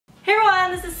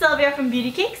everyone, this is Sylvia from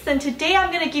Beauty Cakes, and today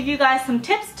I'm going to give you guys some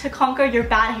tips to conquer your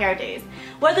bad hair days.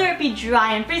 Whether it be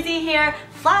dry and frizzy hair,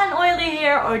 flat and oily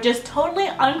hair, or just totally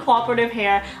uncooperative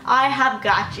hair, I have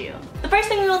got you. The first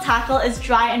thing we will tackle is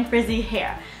dry and frizzy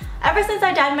hair. Ever since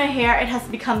I dyed my hair, it has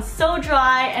become so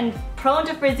dry and prone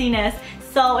to frizziness,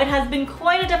 so it has been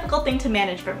quite a difficult thing to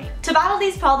manage for me. To battle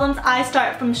these problems, I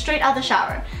start from straight out the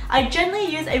shower. I generally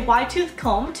use a wide tooth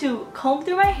comb to comb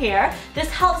through my hair. This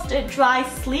helps it dry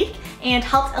sleek and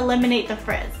helps eliminate the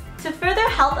frizz. To further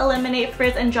help eliminate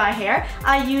frizz and dry hair,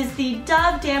 I use the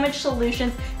Dove Damage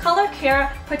Solutions Color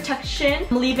Care Protection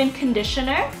Leave-In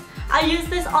Conditioner. I use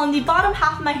this on the bottom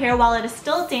half of my hair while it is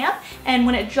still damp, and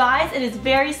when it dries, it is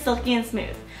very silky and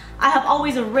smooth. I have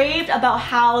always raved about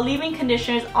how leave-in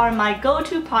conditioners are my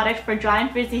go-to product for dry and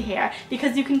frizzy hair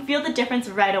because you can feel the difference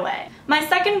right away. My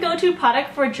second go-to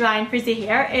product for dry and frizzy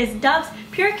hair is Dove's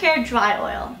Pure Care Dry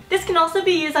Oil. This can also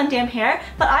be used on damp hair,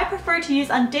 but I prefer to use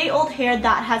on day-old hair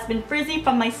that has been frizzy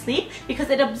from my sleep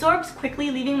because it absorbs quickly,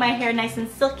 leaving my hair nice and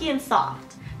silky and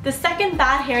soft. The second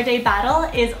bad hair day battle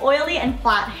is oily and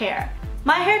flat hair.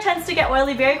 My hair tends to get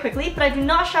oily very quickly, but I do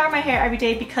not shower my hair every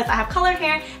day because I have colored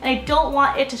hair and I don't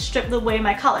want it to strip away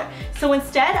my color. So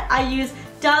instead, I use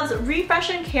Dove's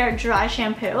REFRESH+CARE Dry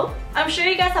Shampoo. I'm sure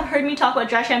you guys have heard me talk about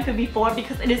dry shampoo before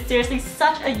because it is seriously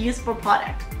such a useful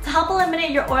product. To help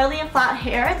eliminate your oily and flat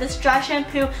hair, this dry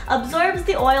shampoo absorbs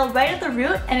the oil right at the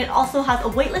root, and it also has a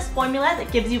weightless formula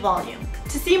that gives you volume.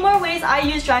 To see more ways I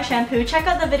use dry shampoo, check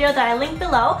out the video that I linked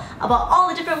below about all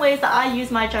the different ways that I use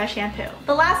my dry shampoo.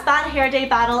 The last bad hair day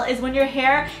battle is when your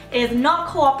hair is not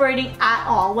cooperating at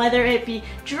all, whether it be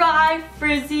dry,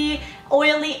 frizzy,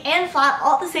 oily, and flat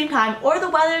all at the same time, or the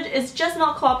weather is just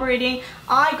not cooperating.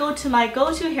 I go to my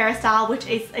go-to hairstyle, which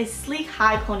is a sleek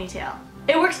high ponytail.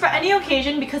 It works for any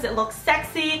occasion because it looks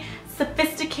sexy,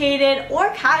 sophisticated, or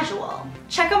casual.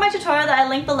 Check out my tutorial that I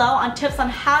linked below on tips on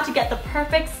how to get the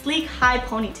perfect sleek high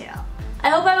ponytail. I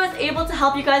hope I was able to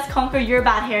help you guys conquer your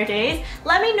bad hair days.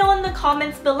 Let me know in the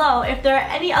comments below if there are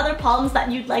any other problems that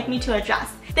you'd like me to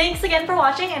address. Thanks again for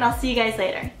watching, and I'll see you guys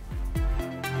later.